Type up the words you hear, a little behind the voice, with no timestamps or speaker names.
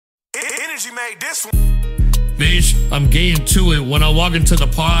ENRGY made this one. Bitch, I'm getting to it. When I walk into the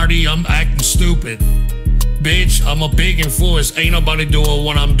party, I'm acting stupid. Bitch, I'm a big influence. Ain't nobody doing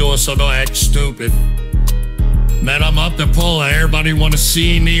what I'm doing, so don't act stupid. Man, I'm up the pole. Everybody wanna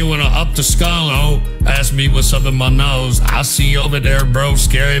see me when I'm up the skull. Oh, ask me what's up in my nose. I see you over there, bro,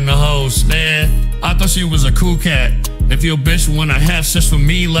 scaring the hoes. Man, I thought she was a cool cat. If your bitch wanna have sex with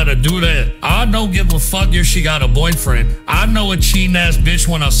me, let her do that. I don't give a fuck if she got a boyfriend. I know a cheating ass bitch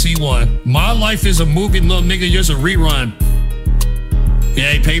when I see one. My life is a movie, little nigga, yours a rerun.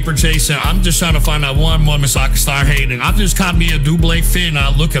 Yeah, paper chasing. I'm just trying to find that one moment so I can start hating. I just caught me a double fit and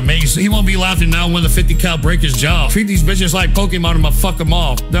I look amazing. He won't be laughing now when the 50 cal break his jaw. Treat these bitches like Pokemon and I fuck them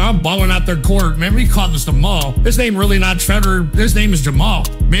all. I'm balling out their court. Man, we call this the mall. His name really not Trevor. His name is Jamal.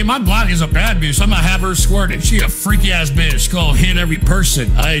 Man, my blonde is a bad bitch. I'm gonna have her squirt and she a freaky ass bitch. Go hit every person.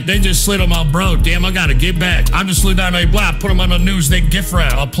 They just slid on my bro. Damn, I gotta get back. I just slid down a block, put him on the news, they gift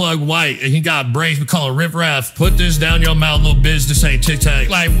wrap. I'll plug white and he got braids. We call it Riff Raff. Put this down your mouth, little bitch. This ain't TikTok.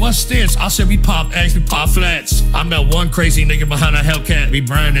 Like, what's this? I said we pop eggs, we pop flats. I'm that one crazy nigga behind a Hellcat. We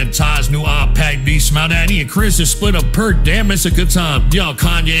burning ties, new op pack B. Smile Daddy and Chris just split a perk. Damn, it's a good time. Yo,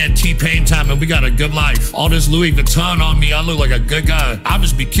 Kanye and T-Pain time and we got a good life. All this Louis Vuitton on me, I look like a good guy. I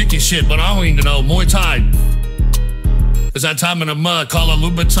just be kicking shit, but I don't even know Muay Thai. It's that time in the mud, call her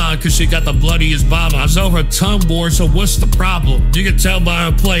Louboutin, cause she got the bloodiest bottle. I know her tongue bored, so what's the problem? You can tell by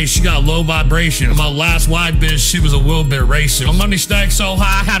her play, she got low vibration. My last white bitch, she was a little bit racist. My money stacked so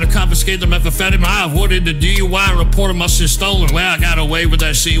high, I had to confiscate the methamphetamine. I avoided the DUI and reported my shit stolen. Well, I got away with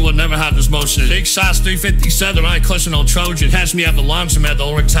that shit, will never have this motion. Big shots, 357, I ain't clutching on Trojan. Catch me at the laundromat the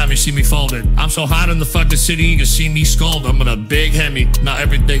only time you see me folded. I'm so hot in the fucking city, you can see me scold. I'm in a big Hemi, not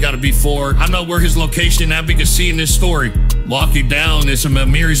everything gotta be Ford. I know where his location at, we can see in this story. Walk you down, there's some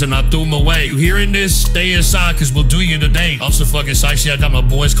mirrors and I threw them away. You hearing this? Stay inside cause we'll do you today. I'm so fucking psyched, I got my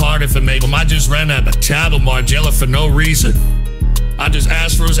boy's card information. I just ran out of Tattle Margiela for no reason. I just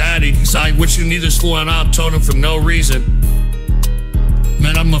asked for his addy. He's like, what you need this for? And I told him for no reason.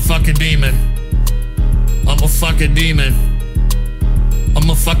 Man, I'm a fucking demon. I'm a fucking demon. I'm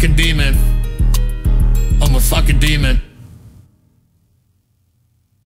a fucking demon. I'm a fucking demon.